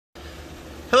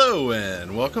Hello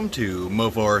and welcome to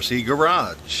Mofo RC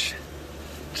Garage.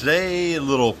 Today, a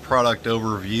little product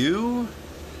overview.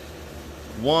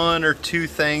 One or two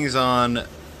things on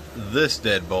this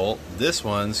deadbolt. This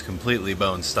one's completely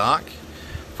bone stock.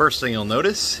 First thing you'll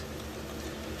notice,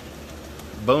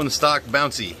 bone stock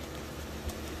bouncy.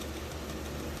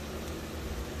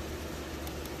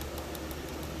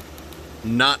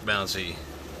 Not bouncy.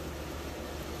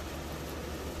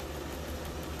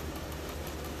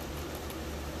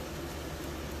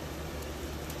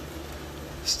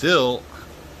 Still,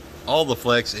 all the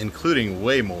flex, including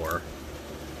way more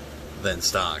than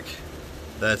stock.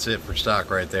 That's it for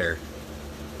stock right there.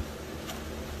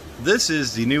 This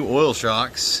is the new oil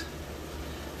shocks,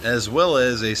 as well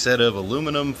as a set of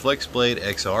aluminum flexblade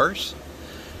XRs,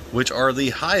 which are the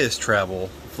highest travel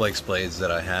flex blades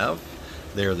that I have.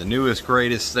 They're the newest,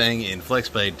 greatest thing in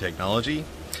flexblade technology.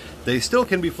 They still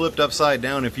can be flipped upside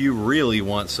down if you really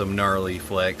want some gnarly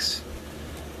flex,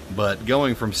 but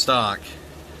going from stock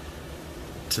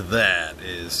to that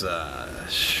is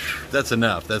that's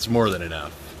enough. That's more than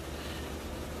enough.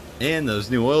 And those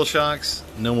new oil shocks,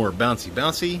 no more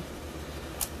bouncy.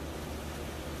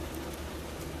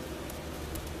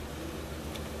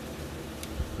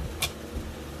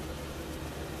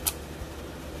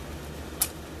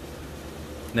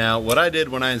 Now, what I did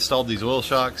when I installed these oil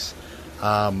shocks,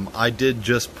 I did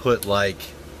just put like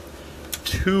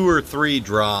 2 or 3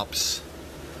 drops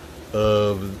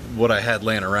of what I had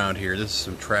laying around here. This is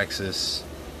some Traxxas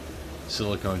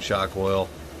silicone shock oil.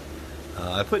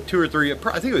 I put 2 or 3, I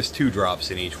think it was 2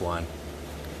 drops in each one.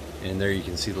 And there you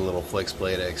can see the little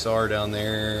FlexBlade XR down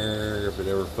there, if it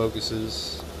ever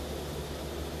focuses.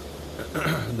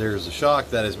 There's the shock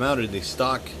that is mounted in the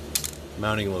stock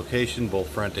mounting location, both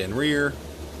front and rear,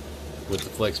 with the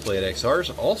FlexBlade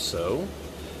XRs. Also,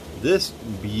 this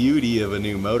beauty of a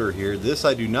new motor here, this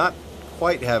I do not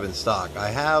quite have in stock.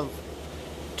 I have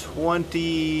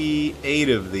 28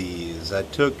 of these. I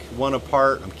took one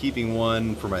apart. I'm keeping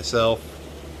one for myself.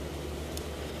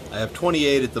 I have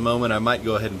 28 at the moment. I might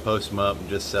go ahead and post them up and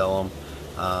just sell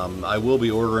them. I will be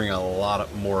ordering a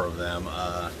lot more of them.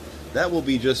 That will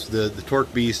be just the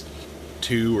torquebeast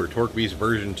 2 or torquebeast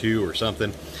version 2 or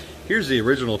something. Here's the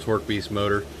original torquebeast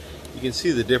motor. You can see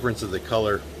the difference of the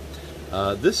color.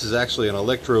 This is actually an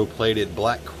electroplated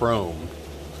black chrome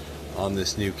on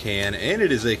this new can, and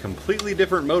it is a completely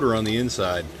different motor on the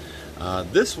inside.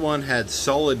 This one had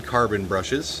solid carbon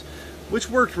brushes, which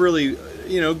worked really,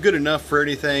 good enough for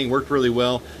anything, worked really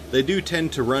well. They do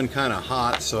tend to run kind of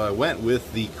hot, so I went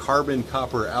with the carbon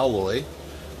copper alloy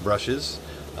brushes.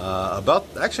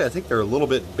 Actually, I think they're a little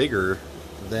bit bigger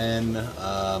than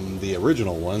the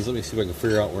original ones. Let me see if I can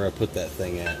figure out where I put that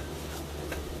thing at.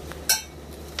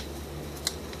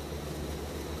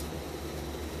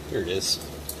 Here it is.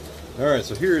 Alright,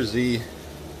 so here's the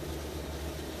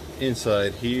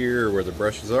inside here where the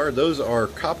brushes are. Those are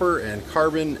copper and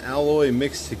carbon alloy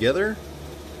mixed together.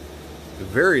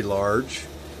 Very large,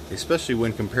 especially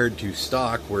when compared to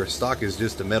stock, where stock is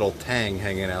just a metal tang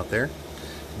hanging out there.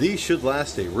 These should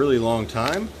last a really long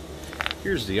time.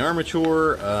 Here's the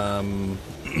armature. I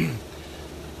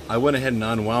went ahead and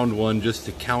unwound one just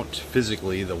to count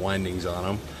physically the windings on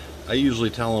them. I usually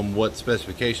tell them what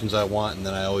specifications I want, and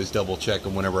then I always double check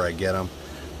them whenever I get them.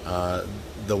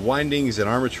 The windings and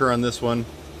armature on this one,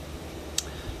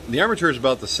 the armature is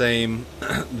about the same.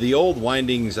 The old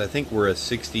windings I think were a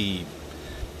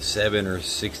 67 or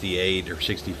 68 or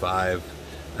 65.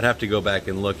 I'd have to go back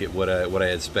and look at what I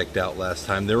had spec'd out last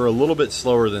time. They were a little bit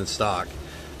slower than stock,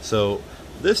 so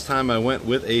this time I went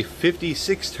with a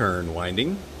 56 turn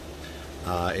winding.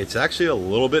 It's actually a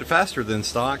little bit faster than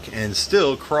stock and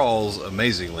still crawls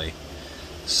amazingly.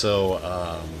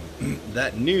 So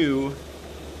that new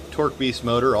torquebeast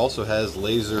motor also has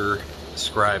laser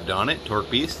scribed on it,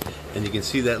 torquebeast, and you can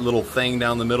see that little thing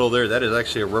down the middle there. That is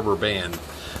actually a rubber band.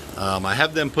 I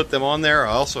have them put them on there.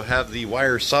 I also have the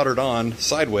wires soldered on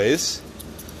sideways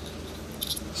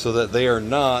so that they are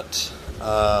not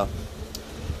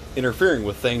interfering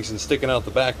with things and sticking out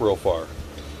the back real far.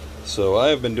 So I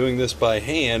have been doing this by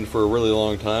hand for a really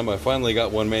long time. I finally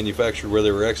got one manufactured where they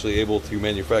were actually able to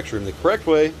manufacture them the correct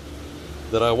way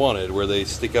that I wanted, where they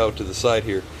stick out to the side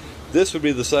here. This would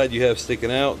be the side you have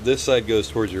sticking out. This side goes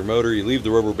towards your motor. You leave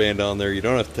the rubber band on there. You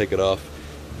don't have to take it off.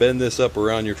 Bend this up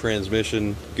around your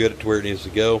transmission, get it to where it needs to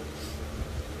go.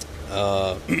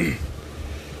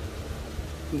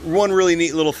 One really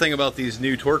neat little thing about these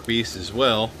new torquebeasts as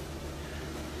well.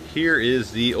 Here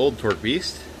is the old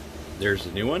torquebeast. There's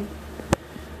the new one.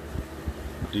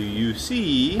 Do you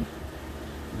see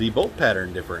the bolt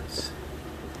pattern difference?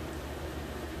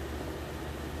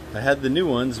 I had the new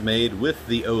ones made with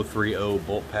the 030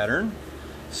 bolt pattern,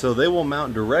 so they will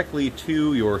mount directly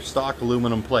to your stock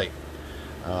aluminum plate.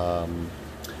 I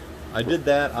did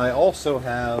that. I also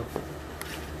have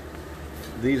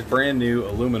these brand new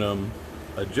aluminum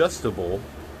adjustable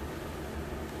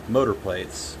motor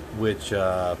plates, which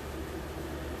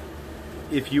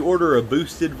if you order a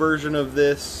boosted version of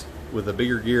this with a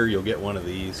bigger gear, you'll get one of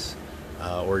these.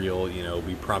 Or you'll,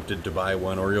 be prompted to buy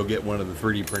one, or you'll get one of the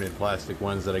 3D printed plastic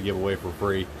ones that I give away for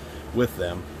free with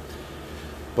them.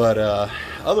 But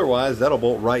otherwise, that'll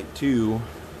bolt right to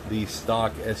the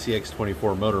stock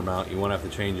SCX24 motor mount. You won't have to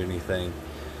change anything.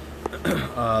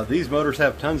 These motors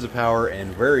have tons of power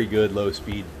and very good low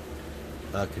speed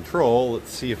control. Let's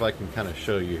see if I can kind of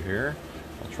show you here.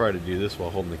 I'll try to do this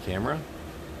while holding the camera.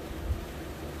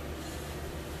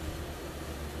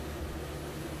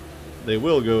 They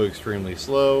will go extremely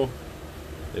slow.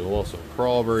 They will also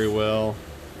crawl very well.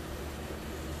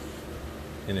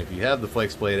 And if you have the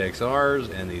flexblade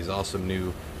XRs and these awesome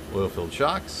new oil-filled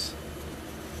shocks,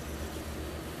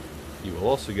 you will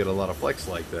also get a lot of flex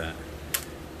like that.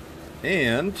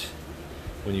 And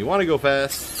when you want to go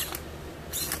fast,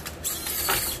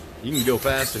 you can go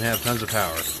fast and have tons of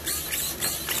power.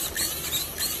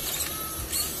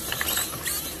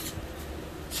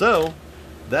 So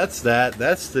that's that.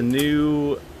 That's the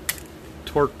new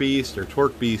torquebeast or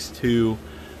torquebeast 2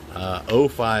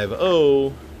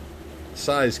 050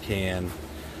 size can.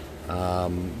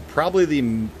 Probably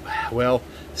the,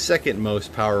 second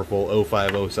most powerful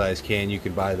 050 size can you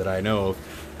could buy that I know of.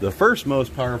 The first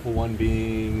most powerful one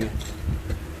being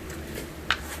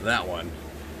that one,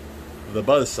 the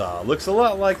Buzzsaw. Looks a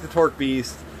lot like the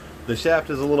torquebeast. The shaft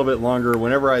is a little bit longer.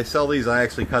 Whenever I sell these, I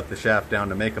actually cut the shaft down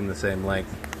to make them the same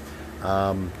length.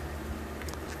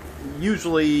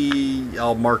 Usually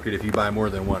I'll mark it if you buy more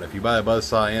than one. If you buy a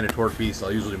Buzzsaw and a torquebeast,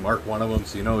 I'll usually mark one of them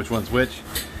so you know which one's which.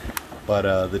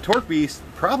 But the torquebeast,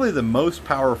 probably the most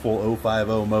powerful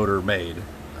 050 motor made.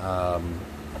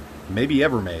 Maybe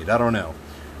ever made, I don't know.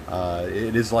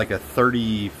 It is like a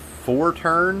 34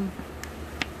 turn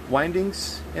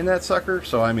windings in that sucker,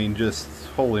 so I mean, just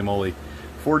holy moly,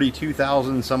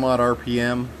 42,000 some odd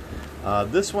RPM.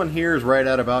 This one here is right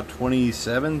at about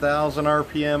 27,000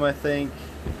 RPM, I think.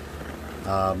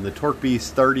 The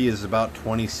torquebeast 30 is about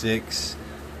 26,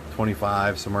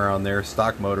 25, somewhere around there.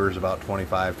 Stock motor is about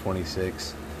 25,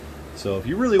 26. So if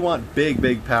you really want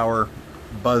big power,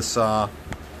 Buzzsaw.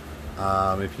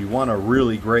 If you want a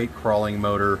really great crawling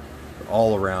motor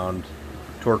all around,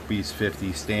 torquebeast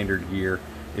 50 standard gear.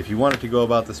 If you want it to go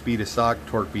about the speed of stock,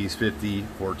 torquebeast 50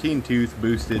 14 tooth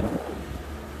boosted.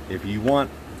 If you want,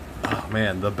 oh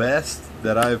man, the best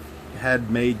that I've had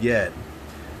made yet,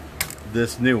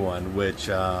 this new one, which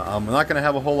I'm not going to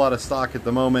have a whole lot of stock at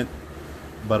the moment,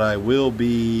 but I will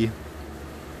be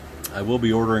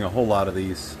ordering a whole lot of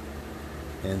these.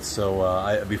 And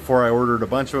so before I ordered a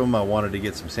bunch of them, I wanted to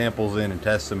get some samples in and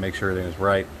test them, make sure everything was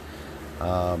right.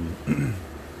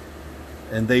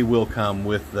 And they will come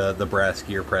with the brass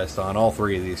gear pressed on. All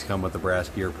three of these come with the brass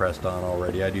gear pressed on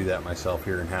already. I do that myself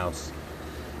here in house.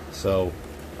 So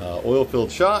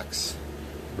oil-filled shocks,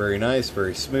 very nice,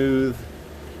 very smooth,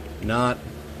 not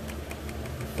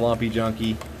floppy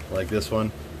junky like this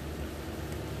one.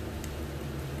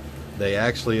 They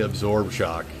actually absorb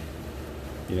shock.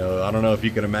 I don't know if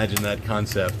you can imagine that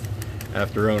concept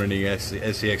after owning the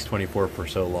SCX24 for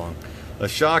so long. A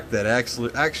shock that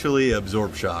actually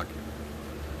absorbs shock.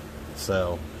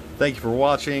 So, thank you for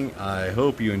watching. I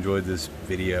hope you enjoyed this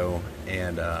video,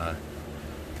 and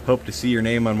hope to see your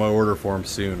name on my order form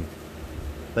soon.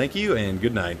 Thank you, and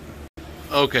good night.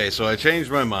 Okay, so I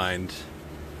changed my mind.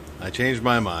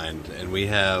 And we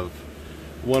have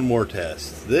one more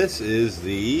test. This is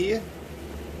the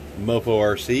Mofo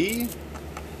RC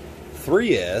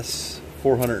 3S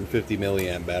 450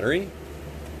 milliamp battery.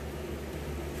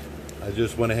 I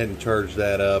just went ahead and charged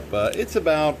that up. It's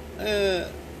about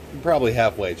probably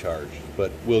halfway charged,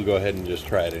 but we'll go ahead and just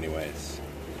try it anyways.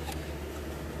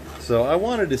 So I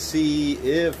wanted to see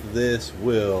if this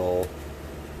will,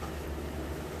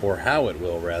 or how it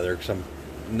will rather, because I'm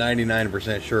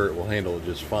 99% sure it will handle it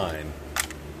just fine.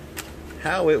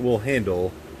 How it will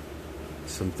handle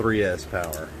some 3S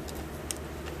power.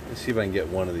 Let's see if I can get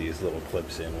one of these little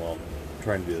clips in while I'm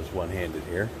trying to do this one-handed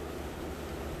here.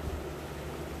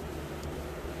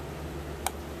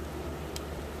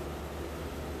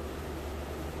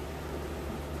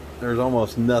 There's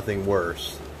almost nothing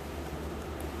worse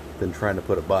than trying to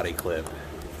put a body clip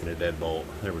in a deadbolt.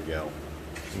 There we go.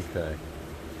 Okay.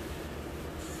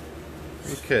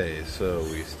 Okay, so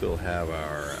we still have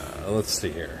our, let's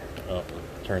see here. Oh,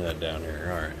 turn that down here.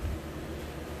 All right.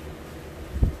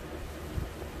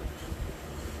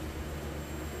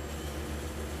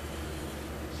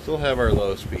 Still have our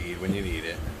low speed when you need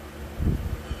it.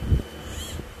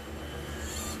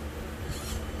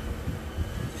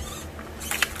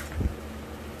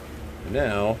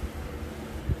 Now,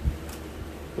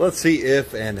 let's see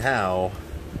if and how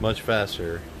much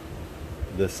faster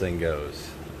this thing goes.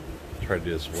 Try to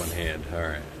do this one hand. All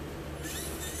right.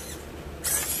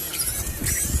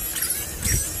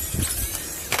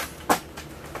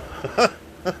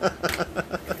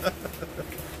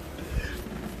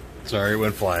 Sorry, it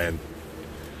went flying.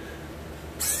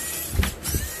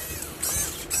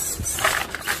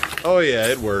 Oh yeah,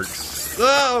 it works.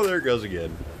 Oh, there it goes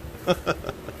again.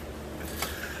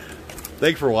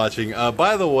 Thanks for watching.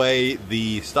 By the way,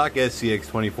 the stock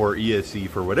SCX24 ESC,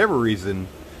 for whatever reason,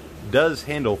 does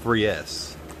handle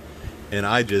 3S. And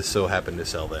I just so happen to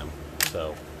sell them.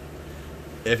 So,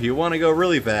 if you want to go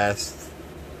really fast,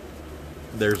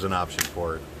 there's an option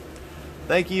for it.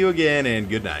 Thank you again, and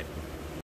good night.